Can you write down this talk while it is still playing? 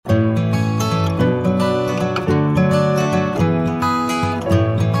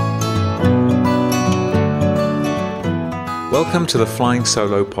Welcome to the Flying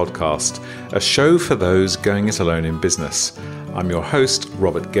Solo podcast, a show for those going it alone in business. I'm your host,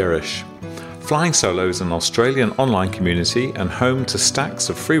 Robert Gerrish. Flying Solo is an Australian online community and home to stacks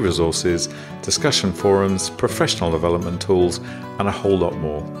of free resources, discussion forums, professional development tools, and a whole lot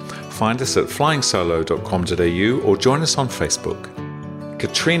more. Find us at flyingsolo.com.au or join us on Facebook.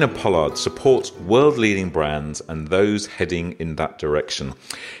 Catriona Pollard supports world-leading brands and those heading in that direction.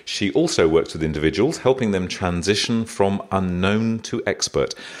 She also works with individuals, helping them transition from unknown to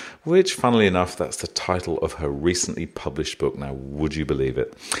expert, which, funnily enough, that's the title of her recently published book. Now, would you believe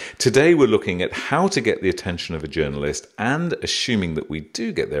it? Today, we're looking at how to get the attention of a journalist and, assuming that we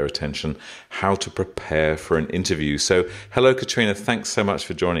do get their attention, how to prepare for an interview. So, hello, Catriona. Thanks so much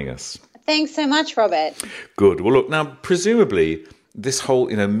for joining us. Thanks so much, Robert. Good. Well, look, now, presumably, this whole,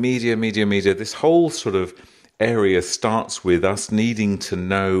 media, this whole sort of area starts with us needing to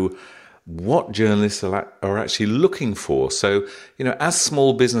know what journalists are actually looking for. So, as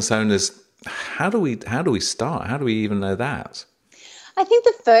small business owners, how do we start? How do we even know that? I think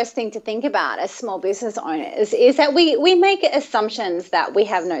the first thing to think about as small business owners is that we make assumptions that we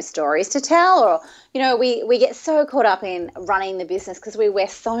have no stories to tell, or, we get so caught up in running the business because we wear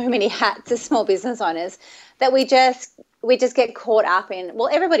so many hats as small business owners that we just get caught up in, well,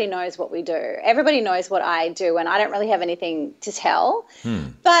 everybody knows what we do. Everybody knows what I do, and I don't really have anything to tell.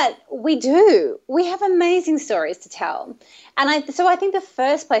 But we do. We have amazing stories to tell. And so I think the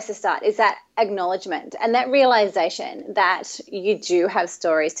first place to start is that acknowledgement and that realization that you do have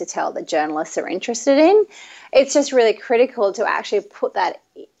stories to tell that journalists are interested in. It's just really critical to actually put that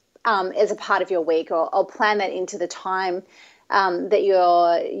as a part of your week, or plan that into the time that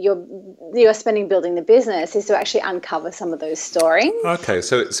you're spending building the business, is to actually uncover some of those stories. Okay,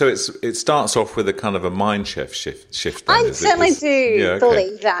 so it starts off with a kind of a mind shift. Then, I certainly do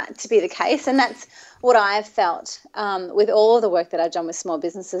believe that to be the case, and that's what I've felt with all of the work that I've done with small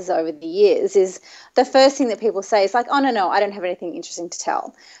businesses over the years. Is the first thing that people say is like, "Oh no, I don't have anything interesting to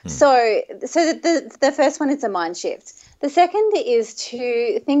tell." So the first one is a mind shift. The second is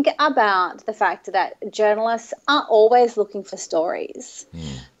to think about the fact that journalists are always looking for stories,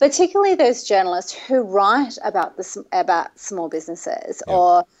 particularly those journalists who write about small businesses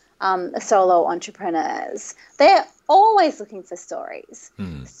or solo entrepreneurs. They're always looking for stories.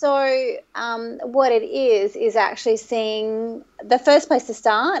 So what it is actually seeing, the first place to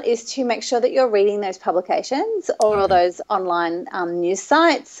start is to make sure that you're reading those publications or those online news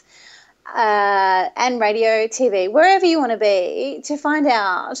sites, and radio, TV, wherever you want to be, to find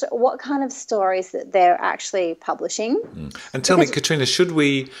out what kind of stories that they're actually publishing. And tell me, Catriona, should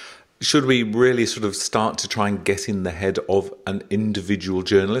we really sort of start to try and get in the head of an individual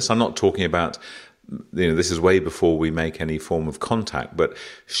journalist? I'm not talking about, this is way before we make any form of contact, but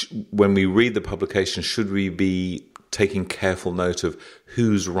when we read the publication, should we be taking careful note of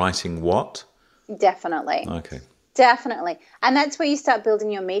who's writing what? Definitely. Okay. Definitely. And that's where you start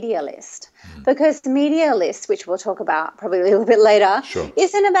building your media list, because the media list, which we'll talk about probably a little bit later,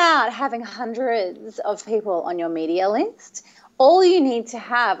 isn't about having hundreds of people on your media list. All you need to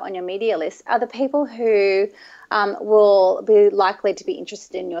have on your media list are the people who will be likely to be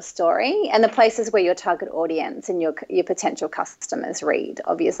interested in your story, and the places where your target audience and your potential customers read,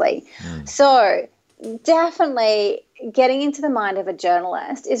 obviously. So definitely getting into the mind of a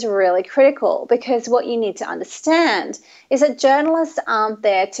journalist is really critical, because what you need to understand is that journalists aren't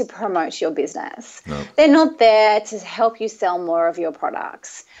there to promote your business. No. They're not there to help you sell more of your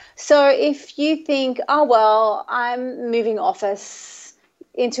products. So if you think, oh, well, I'm moving office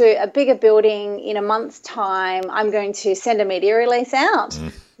into a bigger building in a month's time, I'm going to send a media release out.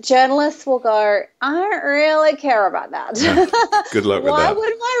 Journalists will go, I don't really care about that. Good luck with that. Why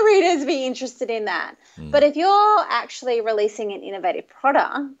would my readers be interested in that? But if you're actually releasing an innovative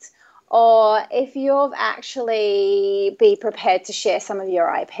product, or if you've actually be prepared to share some of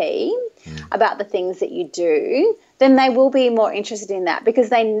your IP about the things that you do, then they will be more interested in that,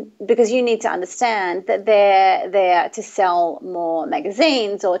 because you need to understand that they're there to sell more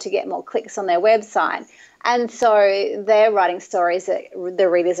magazines or to get more clicks on their website. And so they're writing stories that the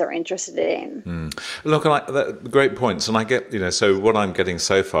readers are interested in. Look, great points. And I get, so what I'm getting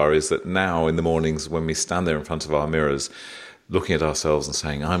so far is that now in the mornings when we stand there in front of our mirrors, looking at ourselves and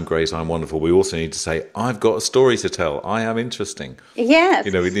saying, I'm great, I'm wonderful, we also need to say, I've got a story to tell, I am interesting. Yes.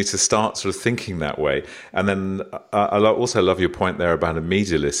 We need to start sort of thinking that way. And then I also love your point there about a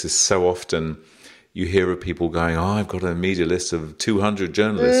media list. Is so often you hear of people going, I've got a media list of 200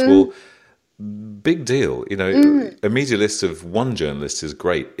 journalists. Well, big deal. A media list of one journalist is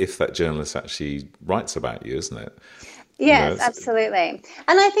great if that journalist actually writes about you, isn't it? Yes, absolutely.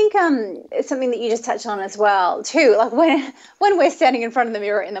 And I think it's something that you just touched on as well too, like when we're standing in front of the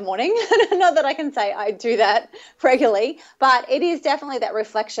mirror in the morning, not that I can say I do that regularly, but it is definitely that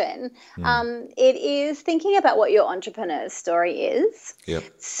reflection. It is thinking about what your entrepreneur's story is. Yep.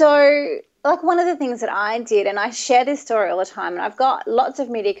 So like one of the things that I did, and I share this story all the time, and I've got lots of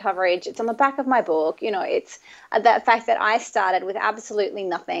media coverage. It's on the back of my book. It's that fact that I started with absolutely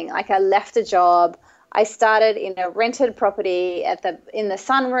nothing. Like I left a job. I started in a rented property in the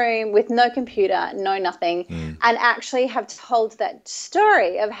sunroom with no computer, no nothing, and actually have told that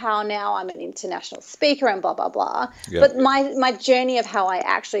story of how now I'm an international speaker and blah, blah, blah. Yep. But my journey of how I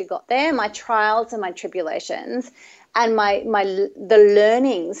actually got there, my trials and my tribulations, and the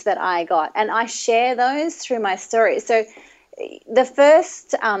learnings that I got, and I share those through my story. So the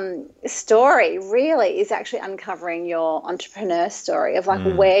first story really is actually uncovering your entrepreneur story of like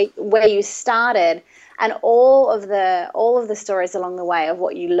where you started, and all of the stories along the way of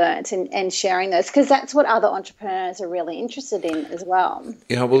what you learnt, and sharing those, because that's what other entrepreneurs are really interested in as well.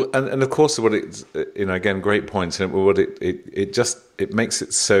 Yeah, well, and of course, what it's again, great points, and what it makes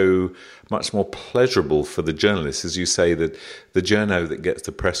it so much more pleasurable for the journalist, as you say, that the journo that gets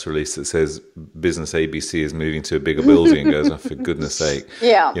the press release that says Business ABC is moving to a bigger building goes, oh, for goodness sake,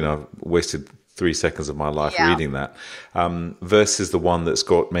 I've wasted 3 seconds of my life reading that, versus the one that's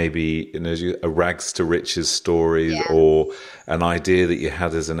got maybe a rags to riches story, or an idea that you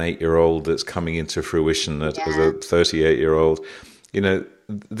had as an 8-year-old that's coming into fruition as a 38-year-old.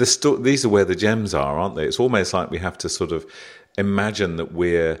 These are where the gems are, aren't they? It's almost like we have to sort of imagine that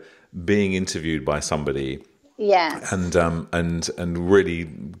we're being interviewed by somebody. Yes. And really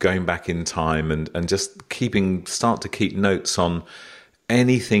going back in time and just start to keep notes on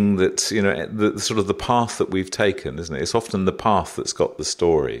anything that's, the sort of the path that we've taken, isn't it? It's often the path that's got the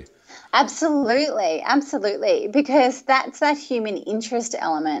story. Absolutely, because that's that human interest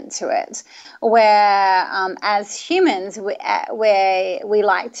element to it, where as humans we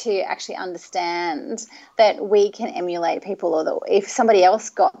like to actually understand that we can emulate people, or that if somebody else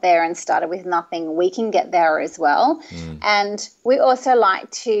got there and started with nothing, we can get there as well. And we also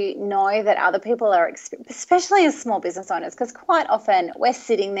like to know that other people are, especially as small business owners, because quite often we're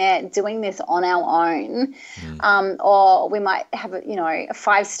sitting there doing this on our own, or we might have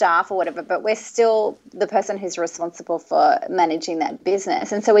 5 staff or whatever, but we're still the person who's responsible for managing that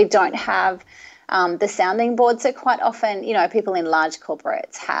business. And so we don't have the sounding boards that quite often, people in large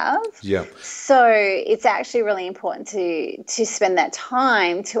corporates have. Yeah. So it's actually really important to spend that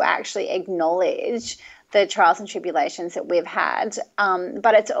time to actually acknowledge the trials and tribulations that we've had.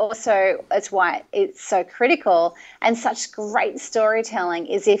 But it's why it's so critical, and such great storytelling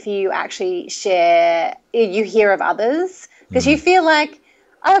is if you actually you hear of others, because you feel like,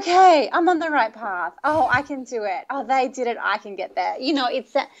 okay, I'm on the right path. Oh, I can do it. Oh, they did it. I can get there.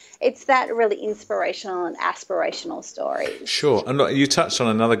 It's that really inspirational and aspirational story. Sure. And look, you touched on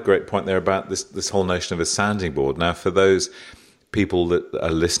another great point there about this whole notion of a sounding board. Now, for those people that are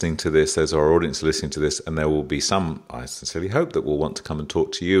listening to this, there's our audience listening to this, and there will be some, I sincerely hope, that will want to come and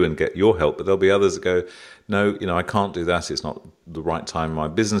talk to you and get your help. But there'll be others that go, no, I can't do that. It's not the right time in my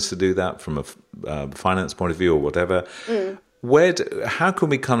business to do that from a finance point of view or whatever. How can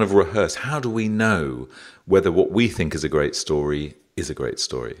we kind of rehearse? How do we know whether what we think is a great story is a great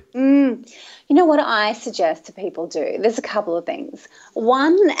story? What I suggest to people do, there's a couple of things.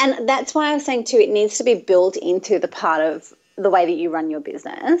 One, and that's why I was saying too, it needs to be built into the part of the way that you run your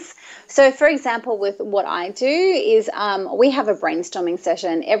business. So, for example, with what I do is we have a brainstorming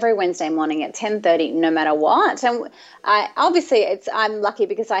session every Wednesday morning at 10:30, no matter what. And I'm lucky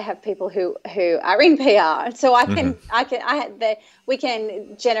because I have people who are in PR, so we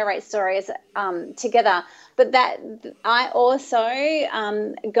can generate stories together. But that I also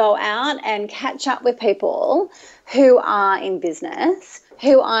go out and catch up with people who are in business,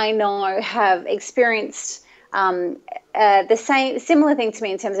 who I know have experienced similar thing to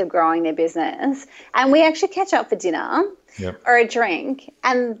me in terms of growing their business, and we actually catch up for dinner or a drink,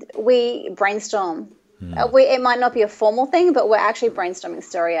 and we brainstorm. It might not be a formal thing, but we're actually brainstorming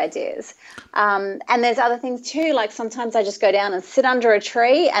story ideas. And there's other things too, like sometimes I just go down and sit under a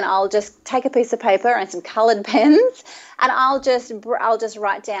tree, and I'll just take a piece of paper and some coloured pens, and I'll just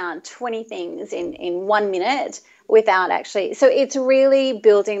write down 20 things in 1 minute without actually. So it's really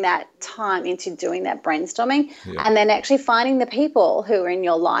building that time into doing that brainstorming, and then actually finding the people who are in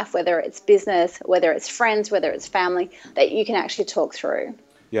your life, whether it's business, whether it's friends, whether it's family, that you can actually talk through.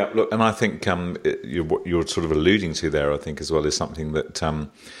 Yeah, look, and I think what you're sort of alluding to there, I think as well, is something that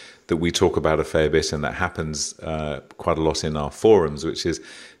that we talk about a fair bit, and that happens quite a lot in our forums, which is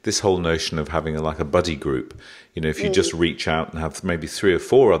this whole notion of having like a buddy group. You know, if you just reach out and have maybe 3 or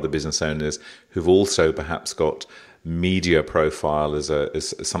 4 other business owners who've also perhaps got media profile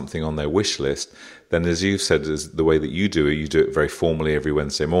as something on their wish list, then as you've said, as the way that you do it very formally every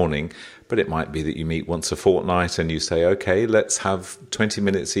Wednesday morning, but it might be that you meet once a fortnight and you say, okay, let's have 20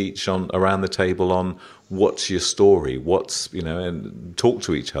 minutes each around the table on what's your story, and talk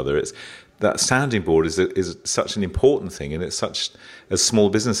to each other. It's that sounding board is such an important thing, and it's such, as small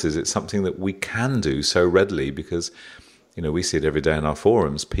businesses, it's something that we can do so readily because, we see it every day in our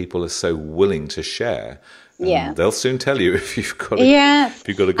forums. People are so willing to share. Yeah, they'll soon tell you if you've got a good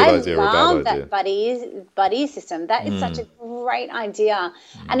idea or a bad idea. I love that buddy system. That is such a great idea,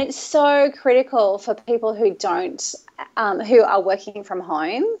 and it's so critical for people who who are working from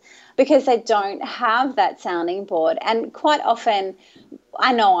home, because they don't have that sounding board. And quite often,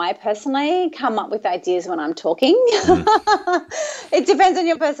 I know I personally come up with ideas when I'm talking. It depends on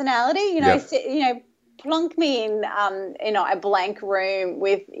your personality, plonk me in, a blank room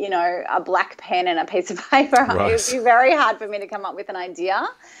with, a black pen and a piece of paper. Right. It would be very hard for me to come up with an idea.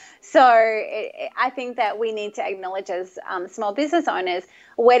 So I think that we need to acknowledge as small business owners,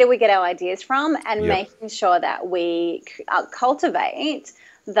 where do we get our ideas from, and making sure that we cultivate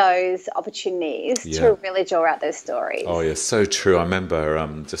those opportunities to really draw out those stories. Oh, yeah, so true. I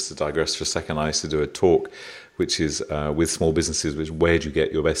remember, just to digress for a second, I used to do a talk which is with small businesses, which where do you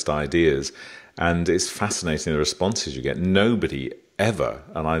get your best ideas? And it's fascinating the responses you get. Nobody ever,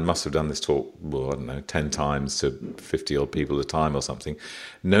 and I must have done this talk, 10 times to 50 odd people at a time or something.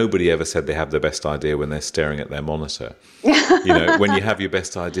 Nobody ever said they have the best idea when they're staring at their monitor. When you have your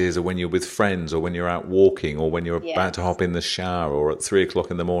best ideas are when you're with friends, or when you're out walking, or when you're about to hop in the shower, or at 3 o'clock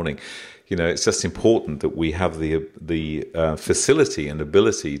in the morning. It's just important that we have the facility and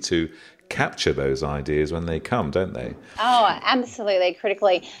ability to capture those ideas when they come, don't they? Oh, absolutely,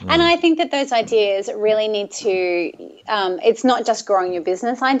 critically. And I think that those ideas really need to, it's not just growing your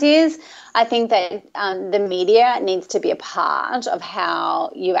business ideas. I think that the media needs to be a part of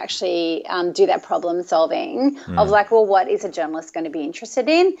how you actually do that problem solving of what is a journalist going to be interested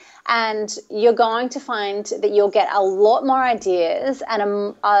in? And you're going to find that you'll get a lot more ideas,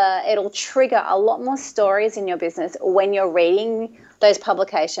 and it'll trigger a lot more stories in your business when you're reading those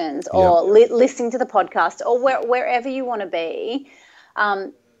publications or listening to the podcast, or wherever you want to be.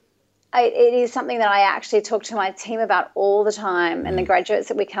 It is something that I actually talk to my team about all the time, and the graduates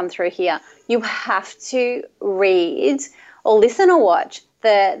that we come through here. You have to read or listen or watch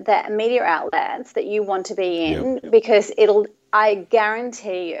the media outlets that you want to be in, because I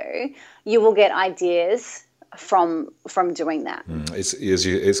guarantee you will get ideas from doing that.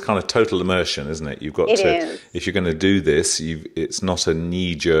 It's kind of total immersion, isn't it? You've got if you're going to do this, it's not a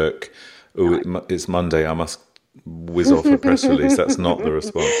knee jerk. It's Monday, I must whiz off a press release. That's not the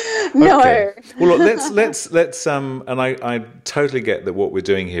response. No. Okay. Well, look, let's and I totally get that what we're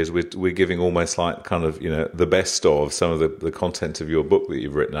doing here is we're giving almost like kind of the best of some of the content of your book that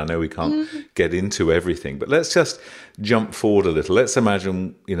you've written. I know we can't get into everything, but let's just jump forward a little. Let's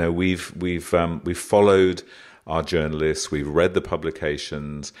imagine we've followed our journalists, we've read the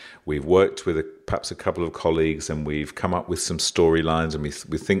publications, we've worked with perhaps a couple of colleagues, and we've come up with some storylines, and we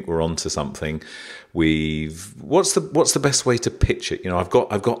think we're onto something. What's the best way to pitch it? I've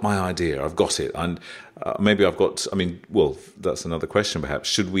got my idea, I've got it, and maybe I've got. That's another question. Perhaps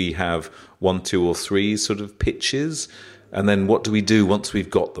should we have 1, 2, or 3 sort of pitches, and then what do we do once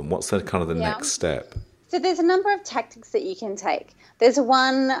we've got them? What's the kind of the next step? So there's a number of tactics that you can take. There's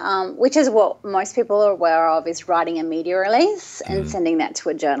one, which is what most people are aware of, is writing a media release and sending that to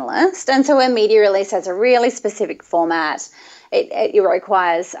a journalist. And so a media release has a really specific format. It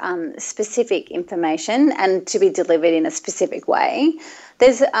requires specific information and to be delivered in a specific way.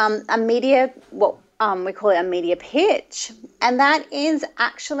 There's a media, what we call it a media pitch, and that is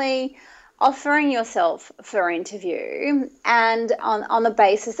actually offering yourself for interview, and on the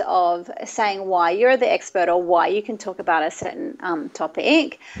basis of saying why you're the expert or why you can talk about a certain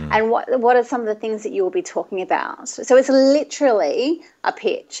topic, and what are some of the things that you will be talking about. So it's literally a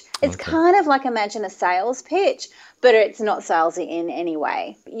pitch. It's kind of like, imagine a sales pitch, but it's not salesy in any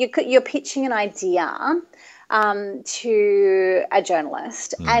way. You're pitching an idea to a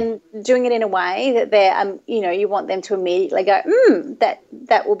journalist and doing it in a way that they're, you want them to immediately go,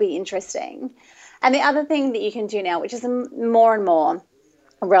 that will be interesting. And the other thing that you can do now, which is more and more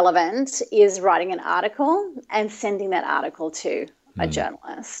relevant, is writing an article and sending that article to a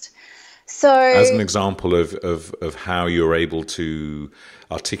journalist. So, as an example of how you're able to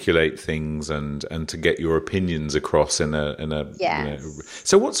articulate things and to get your opinions across in a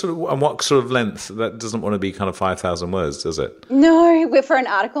so what sort of length? That doesn't want to be kind of 5,000 words, does it? No, for an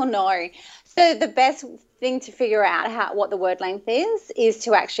article, no. So the best thing to figure out what the word length is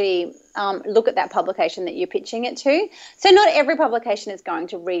to actually look at that publication that you're pitching it to. So not every publication is going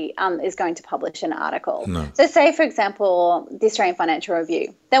to publish an article. No. So say, for example, the Australian Financial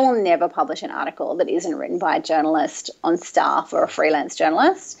Review, they will never publish an article that isn't written by a journalist on staff or a freelance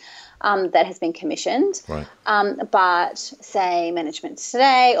journalist that has been commissioned. Right. But say Management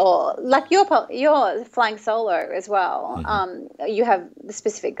Today, or like your Flying Solo as well, you have the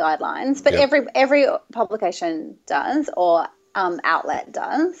specific guidelines, but every publication does, or outlet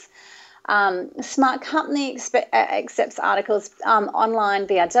does. Smart Company accepts articles. Online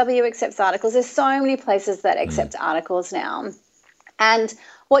BRW accepts articles. There's so many places that accept articles now. And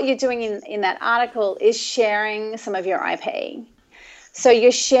what you're doing in that article is sharing some of your IP. So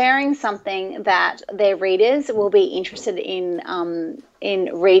you're sharing something that their readers will be interested in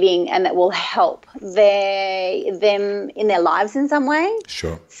reading, and that will help them in their lives in some way.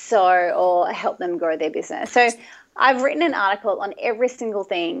 Sure. So, or help them grow their business. So I've written an article on every single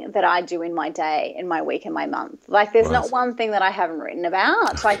thing that I do in my day, in my week, and my month. Like there's not one thing that I haven't written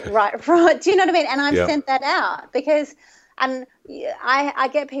about. Okay. Like right. Do you know what I mean? And I've sent that out because. And I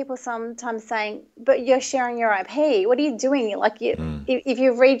get people sometimes saying, "But you're sharing your IP. What are you doing?" Like, if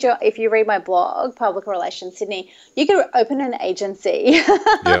you read my blog, Public Relations Sydney, you could open an agency.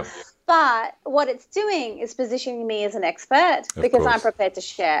 But what it's doing is positioning me as an expert because I'm prepared to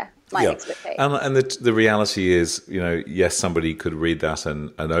share my expertise. And the reality is, yes, somebody could read that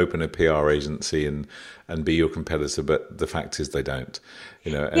and open a PR agency and be your competitor, but the fact is they don't.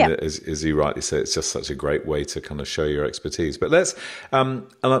 As you rightly say, it's just such a great way to kind of show your expertise. But let's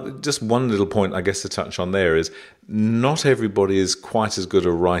just one little point, I guess, to touch on there is not everybody is quite as good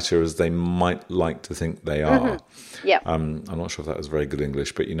a writer as they might like to think they are. Yeah. I'm not sure if that was very good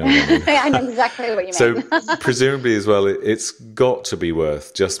English, but you know what I mean. I know exactly what you mean. So presumably as well, it's got to be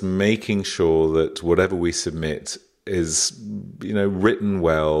worth just making sure that whatever we submit is, written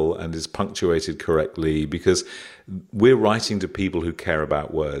well and is punctuated correctly, because we're writing to people who care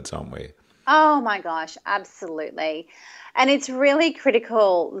about words, aren't we? Oh my gosh, absolutely. And it's really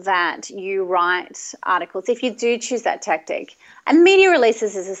critical that you write articles if you do choose that tactic. And media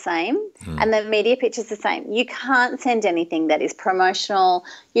releases is the same, and the media pitch is the same. You can't send anything that is promotional.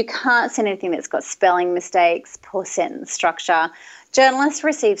 You can't send anything that's got spelling mistakes, poor sentence structure. Journalists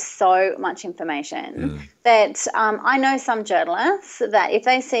receive so much information that I know some journalists that if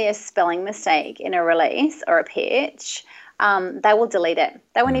they see a spelling mistake in a release or a pitch, they will delete it.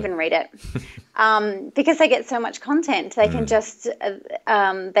 They won't even read it because they get so much content. They can just they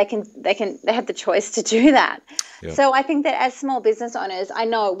have the choice to do that. Yep. So I think that as small business owners, I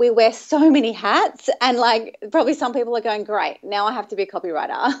know we wear so many hats, and like probably some people are going, great, now I have to be a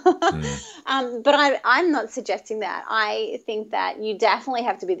copywriter. But I'm not suggesting that. I think that you definitely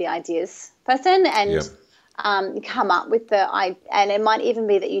have to be the ideas person and come up with and it might even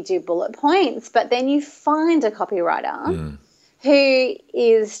be that you do bullet points, but then you find a copywriter who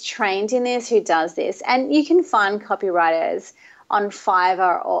is trained in this, who does this. And you can find copywriters on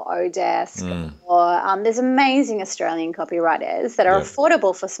Fiverr or Odesk or there's amazing Australian copywriters that are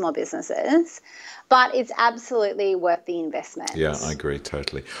affordable for small businesses, but it's absolutely worth the investment. Yeah, I agree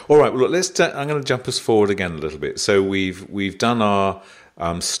totally. All right, well, look, I'm going to jump us forward again a little bit. So we've done our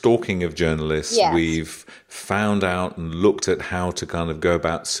stalking of journalists. Yes. We've found out and looked at how to kind of go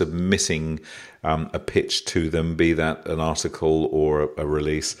about submitting a pitch to them, be that an article or a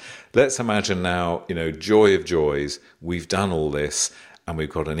release. Let's imagine now, joy of joys, we've done all this and we've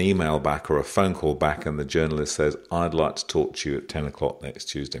got an email back or a phone call back, and the journalist says, I'd like to talk to you at 10 o'clock next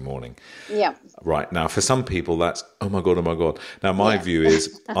Tuesday morning. Yeah. Right. Now, for some people, that's, oh my God. Now, my view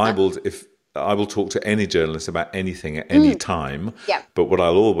is I will talk to any journalist about anything at any time. Yeah. But what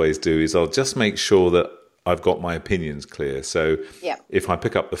I'll always do is I'll just make sure that I've got my opinions clear. So if I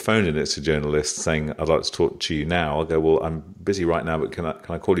pick up the phone and it's a journalist saying, I'd like to talk to you now, I'll go, well, I'm busy right now, but can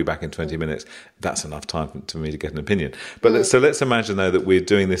I call you back in 20 minutes? That's enough time for me to get an opinion. But so let's imagine, though, that we're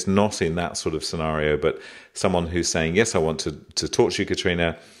doing this not in that sort of scenario, but someone who's saying, yes, I want to talk to you,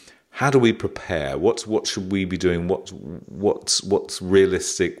 Catriona. How do we prepare? What should we be doing? What's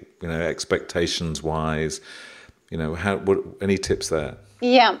realistic, expectations wise? Any tips there?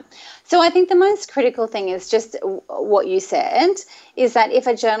 Yeah. So I think the most critical thing is just what you said, is that if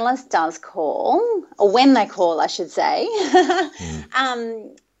a journalist does call, or when they call, I should say,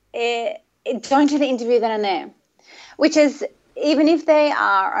 don't do the interview then and there, which is even if they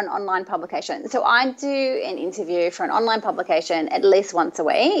are an online publication. So I do an interview for an online publication at least once a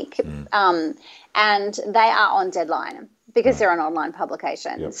week, and they are on deadline because they're an online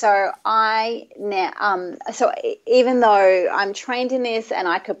publication. Yep. So so even though I'm trained in this and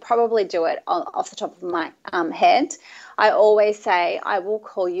I could probably do it off the top of my head, I always say I will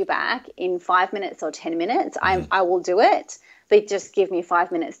call you back in 5 minutes or 10 minutes. I will do it, but just give me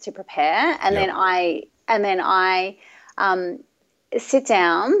 5 minutes to prepare, and then I sit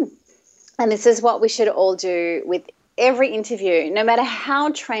down, and this is what we should all do with every interview, no matter how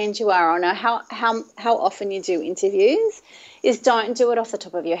trained you are or how often you do interviews, is don't do it off the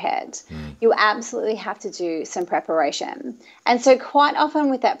top of your head. You absolutely have to do some preparation. And so quite often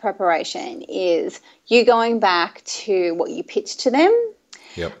with that preparation is you going back to what you pitched to them,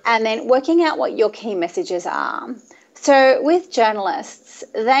 and then working out what your key messages are. So with journalists,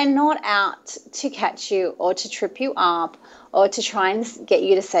 they're not out to catch you or to trip you up or to try and get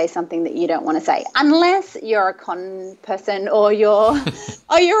you to say something that you don't want to say, unless you're a con person or you're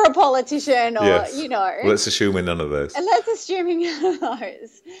a politician or, Let's assume we're none of those. Let's assume you're none of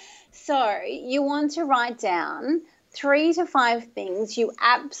those. So you want to write down 3 to 5 things you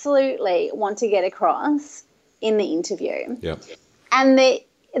absolutely want to get across in the interview. Yep. And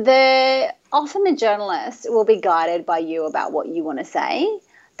often the journalist will be guided by you about what you want to say,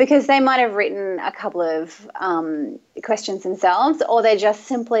 because they might have written a couple of questions themselves, or they're just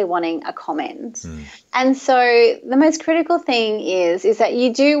simply wanting a comment. And so the most critical thing is that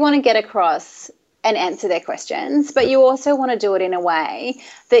you do want to get across and answer their questions, but you also want to do it in a way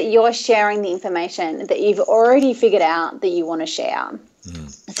that you're sharing the information that you've already figured out that you want to share.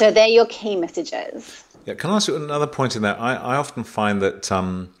 So they're your key messages. Yeah, can I ask you another point in that? I often find that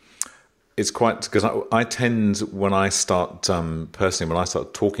it's quite, because I tend, when I start personally, when I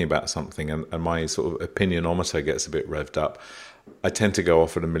start talking about something and my sort of opinionometer gets a bit revved up, I tend to go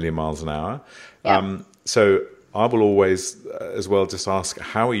off at 1,000,000 miles an hour. So I will always as well just ask,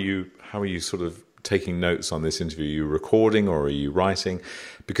 how are you sort of taking notes on this interview? Are you recording or are you writing?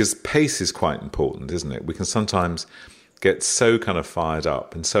 Because pace is quite important, isn't it? We can sometimes get so kind of fired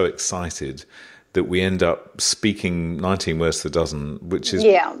up and so excited that we end up speaking 19 words to the dozen, which is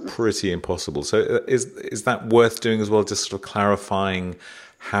pretty impossible. So is that worth doing as well, just sort of clarifying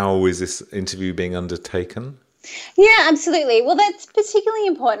how is this interview being undertaken? Yeah, absolutely. Well, that's particularly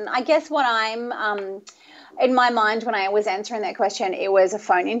important. I guess what I'm in my mind when I was answering that question, it was a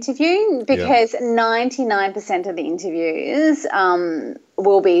phone interview, because 99% of the interviews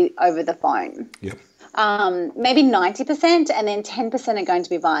will be over the phone. Yep. Maybe 90%, and then 10% are going to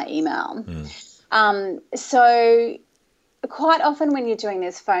be via email. So quite often when you're doing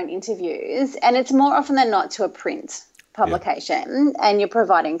these phone interviews, and it's more often than not to a print publication, and you're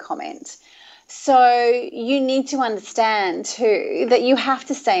providing comment. So you need to understand too that you have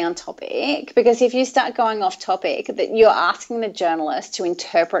to stay on topic, because if you start going off topic, that you're asking the journalist to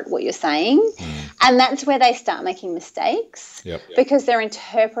interpret what you're saying, and that's where they start making mistakes, because they're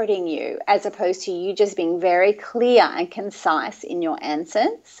interpreting you as opposed to you just being very clear and concise in your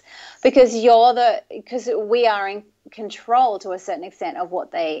answers, because we are in control to a certain extent of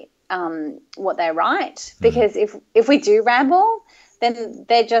what they write, because if we do ramble, then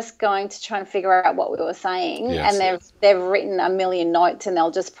they're just going to try and figure out what we were saying, and they've written a million notes, and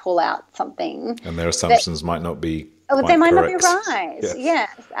they'll just pull out something. And their assumptions might not be they might correct. not be right. Yes,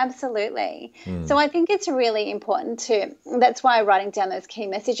 absolutely. So I think it's really important that's why I'm writing down those key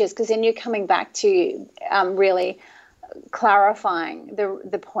messages, because then you're coming back to really clarifying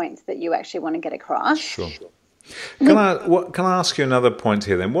the points that you actually want to get across. Sure. Can I ask you another point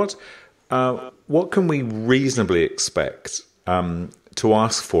here then? What can we reasonably expect to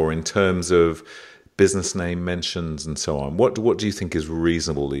ask for in terms of business name mentions and so on? What do you think is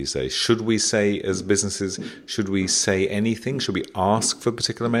reasonable these days? Should we say, as businesses, should we say anything? Should we ask for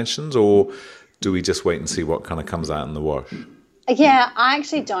particular mentions, or do we just wait and see what kind of comes out in the wash? Yeah, I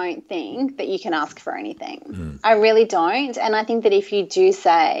actually don't think that you can ask for anything. I really don't. And I think that if you do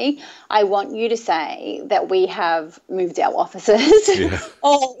say, I want you to say that we have moved our offices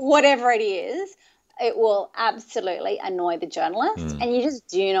or whatever it is, it will absolutely annoy the journalist, and you just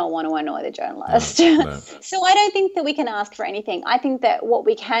do not want to annoy the journalist. No. So I don't think that we can ask for anything. I think that what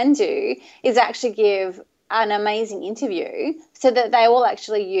we can do is actually give an amazing interview so that they will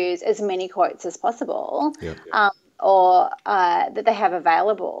actually use as many quotes as possible. that they have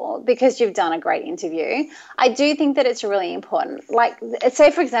available because you've done a great interview. I do think that it's really important. Like,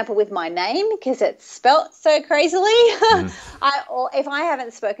 say, for example, with my name, because it's spelt so crazily, or if I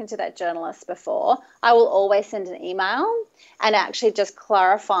haven't spoken to that journalist before, I will always send an email and actually just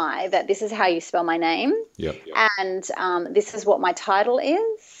clarify that this is how you spell my name. Yep. And this is what my title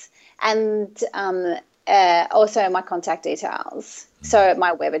is. And also my contact details, so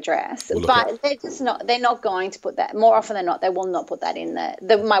my web address. But they're not going to put that, more often than not, they will not put that in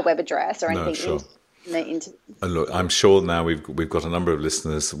my web address or anything. Sure. In the interview. And look, I'm sure now we've got a number of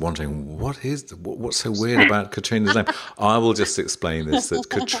listeers wondering what's so weird about Catriona's name. I will just explain this: that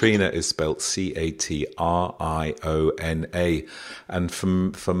Catriona is spelled Catriona, and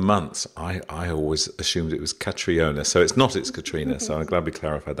for months I always assumed it was Catriona, so it's not. It's Catriona. So I'm glad we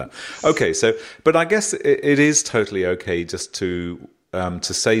clarified that. Okay, so but I guess it is totally okay just to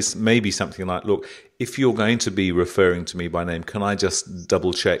say maybe something like, look, if you're going to be referring to me by name, can I just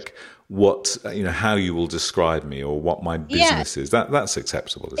double check what, how you will describe me or what my business is? That's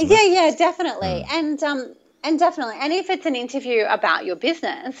acceptable, isn't it? Yeah, definitely. And definitely. And if it's an interview about your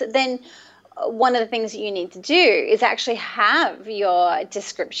business, then one of the things that you need to do is actually have your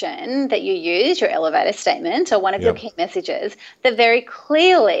description that you use, your elevator statement or one of your key messages that very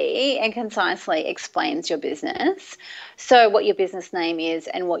clearly and concisely explains your business. So what your business name is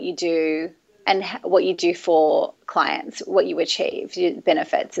and what you do and what you do for clients, what you achieve, your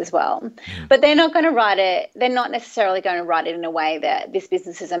benefits as well. But they're not going to write it. They're not necessarily going to write it in a way that this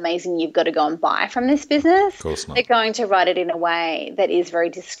business is amazing, you've got to go and buy from this business. Of course not. They're going to write it in a way that is very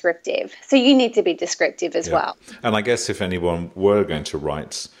descriptive. So you need to be descriptive as well. And I guess if anyone were going to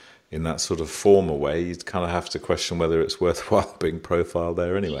write in that sort of formal way, you'd kind of have to question whether it's worthwhile being profiled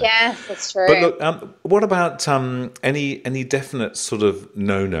there anyway. Yes, that's true. But look, what about any definite sort of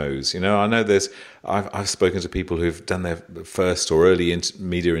no-nos? I know I've spoken to people who've done their first or early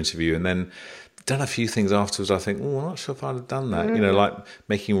media interview and then done a few things afterwards. I think, I'm not sure if I'd have done that. Like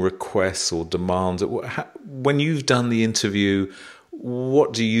making requests or demands. When you've done the interview,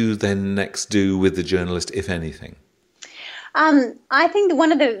 what do you then next do with the journalist, if anything? I think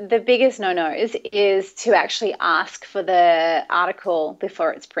one of the biggest no-nos is to actually ask for the article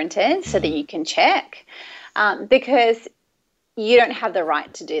before it's printed so that you can check, because you don't have the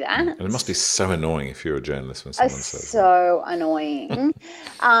right to do that. And it must be so annoying if you're a journalist when someone says so annoying.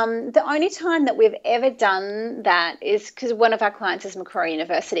 The only time that we've ever done that is because one of our clients is Macquarie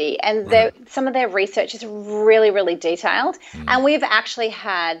University, and some of their research is really, really detailed. And we've actually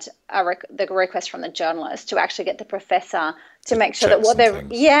had the request from the journalist to actually get the professor to make sure that what they're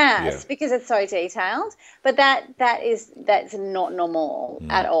because it's so detailed. But that's not normal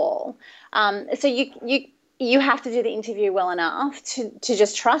at all. So you have to do the interview well enough to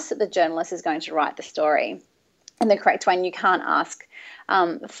just trust that the journalist is going to write the story in the correct way. And you can't ask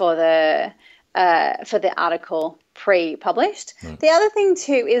for the article pre-published. The other thing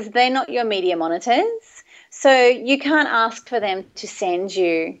too is they're not your media monitors, so you can't ask for them to send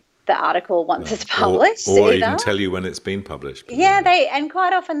you the article once it's published, or even tell you when it's been published. And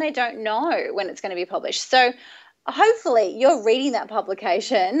quite often they don't know when it's going to be published. So hopefully you're reading that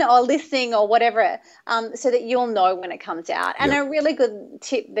publication or listening or whatever, so that you'll know when it comes out. And a really good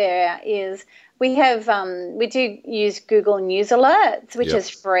tip there is we do use Google News Alerts, which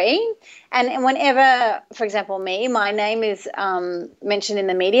is free. And whenever, for example, my name is mentioned in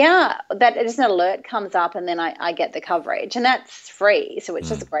the media, that just an alert comes up and then I get the coverage. And that's free, so it's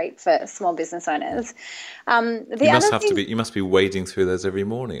just great for small business owners. You must be wading through those every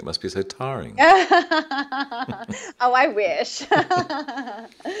morning. It must be so tiring. Oh, I wish. The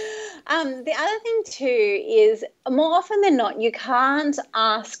other thing too is more often than not, you can't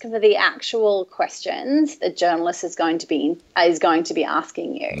ask for the actual questions the journalist is going to be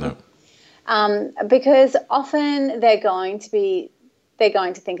asking you. No. Because often they're going to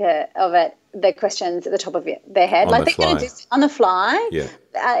think of it, the questions at the top of their head, on the fly. Yeah.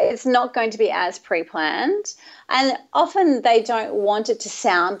 It's not going to be as pre-planned, and often they don't want it to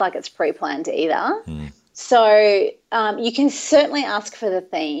sound like it's pre-planned either. So you can certainly ask for the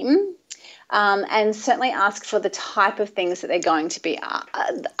theme. And certainly ask for the type of things that they're going to be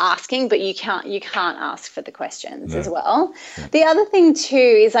asking, but you can't ask for the questions as well. Yeah. The other thing too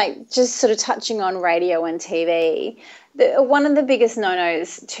is just sort of touching on radio and TV. One of the biggest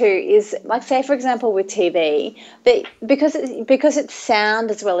no-nos too is say for example with TV, that because it's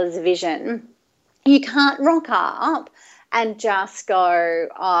sound as well as vision, you can't rock up and just go,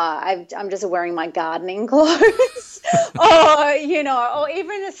 I'm just wearing my gardening clothes, or even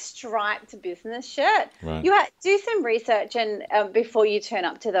even a striped business shirt. Right. You do some research and before you turn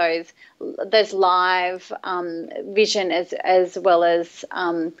up to those live vision as well as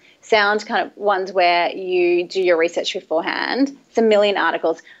sound kind of ones where you do your research beforehand. It's a million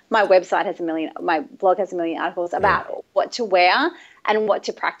articles. My website has my blog has a million articles about what to wear and what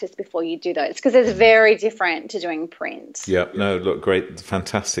to practice before you do those, because it's very different to doing print. Yeah, no, look, great,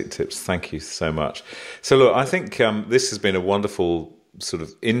 fantastic tips. Thank you so much. So look, I think this has been a wonderful sort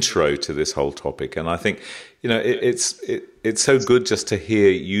of intro to this whole topic. And I think, it's so good just to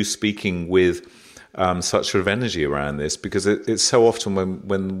hear you speaking with such sort of energy around this, because it's so often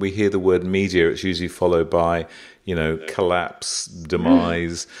when we hear the word media, it's usually followed by, collapse,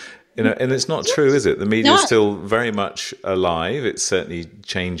 demise, and it's not true, is it? The media is still very much alive. It's certainly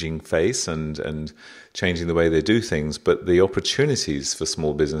changing face and changing the way they do things, but the opportunities for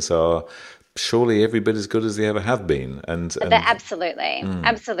small business are surely every bit as good as they ever have been. And absolutely.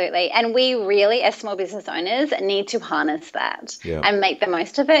 And we really, as small business owners, need to harness that and make the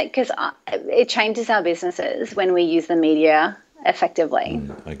most of it, because it changes our businesses when we use the media effectively.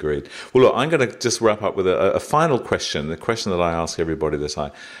 Agreed. Well, look, I'm going to just wrap up with a final question, the question that I ask everybody that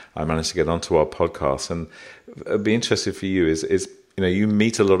I managed to get onto our podcast. And I'd be interested for you is you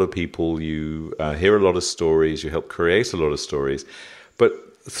meet a lot of people, you hear a lot of stories, you help create a lot of stories, but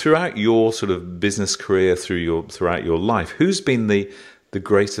throughout your sort of business career, throughout your life, who's been the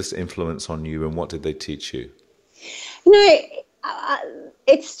greatest influence on you, and what did they teach you?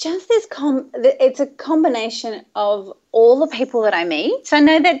 It's just this. It's a combination of all the people that I meet. So I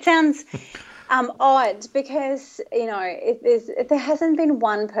know that sounds odd, because there hasn't been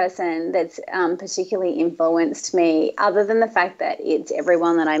one person that's particularly influenced me, other than the fact that it's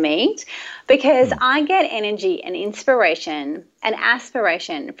everyone that I meet, because I get energy and inspiration and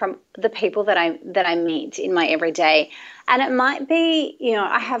aspiration from the people that I meet in my everyday. And it might be,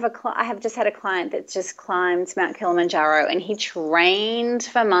 I have just had a client that's just climbed Mount Kilimanjaro, and he trained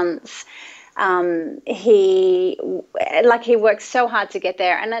for months. He worked so hard to get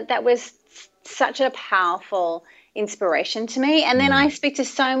there, and that was such a powerful inspiration to me. And then I speak to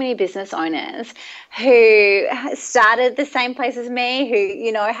so many business owners who started the same place as me, who,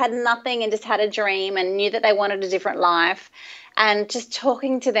 had nothing and just had a dream and knew that they wanted a different life. And just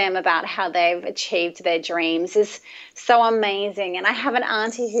talking to them about how they've achieved their dreams is so amazing. And I have an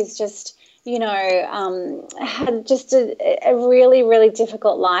auntie who's just, had just a really, really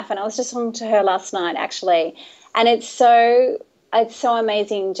difficult life. And I was just talking to her last night, actually. And it's so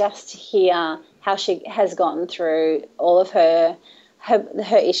amazing just to hear how she has gotten through all of her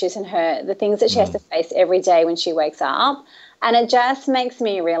issues and the things that she has to face every day when she wakes up. And it just makes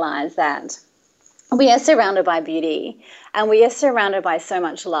me realize that we are surrounded by beauty, and we are surrounded by so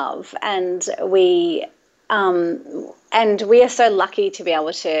much love, and we are so lucky to be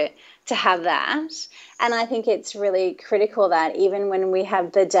able to have that. And I think it's really critical that even when we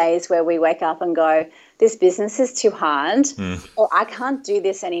have the days where we wake up and go, this business is too hard, or I can't do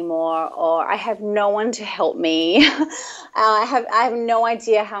this anymore, or I have no one to help me, I have no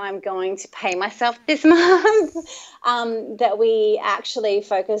idea how I'm going to pay myself this month, that we actually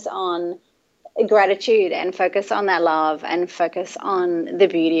focus on gratitude and focus on that love and focus on the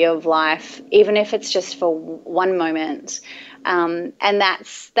beauty of life, even if it's just for one moment. And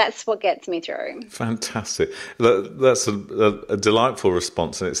that's what gets me through. Fantastic. That's a delightful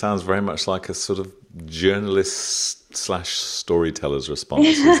response, and it sounds very much like a sort of journalist/storyteller's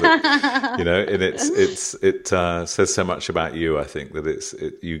response. And it says so much about you. I think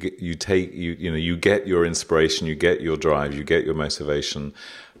that you get your inspiration, you get your drive, you get your motivation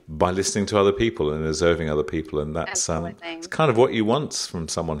by listening to other people and observing other people, and that's it's kind of what you want from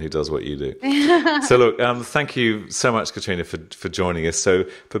someone who does what you do. So look, thank you so much, Catriona, for joining us. So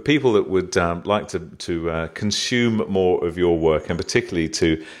for people that would like to consume more of your work, and particularly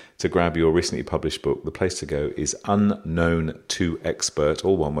to grab your recently published book, the place to go is unknowntoexpert,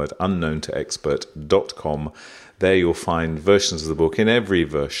 all one word, unknowntoexpert.com. There you'll find versions of the book in every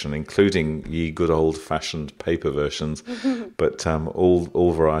version, including ye good old-fashioned paper versions, but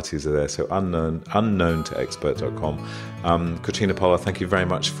all varieties are there. So unknowntoexpert.com. Catriona Pollard, thank you very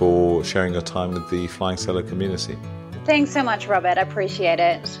much for sharing your time with the Flying Solo community. Thanks so much, Robert. I appreciate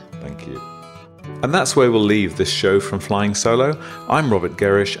it. Thank you. And that's where we'll leave this show from Flying Solo. I'm Robert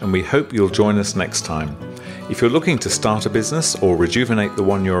Gerish, and we hope you'll join us next time. If you're looking to start a business or rejuvenate the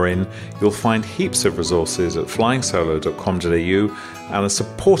one you're in, you'll find heaps of resources at flyingsolo.com.au and a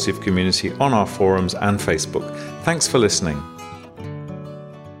supportive community on our forums and Facebook. Thanks for listening.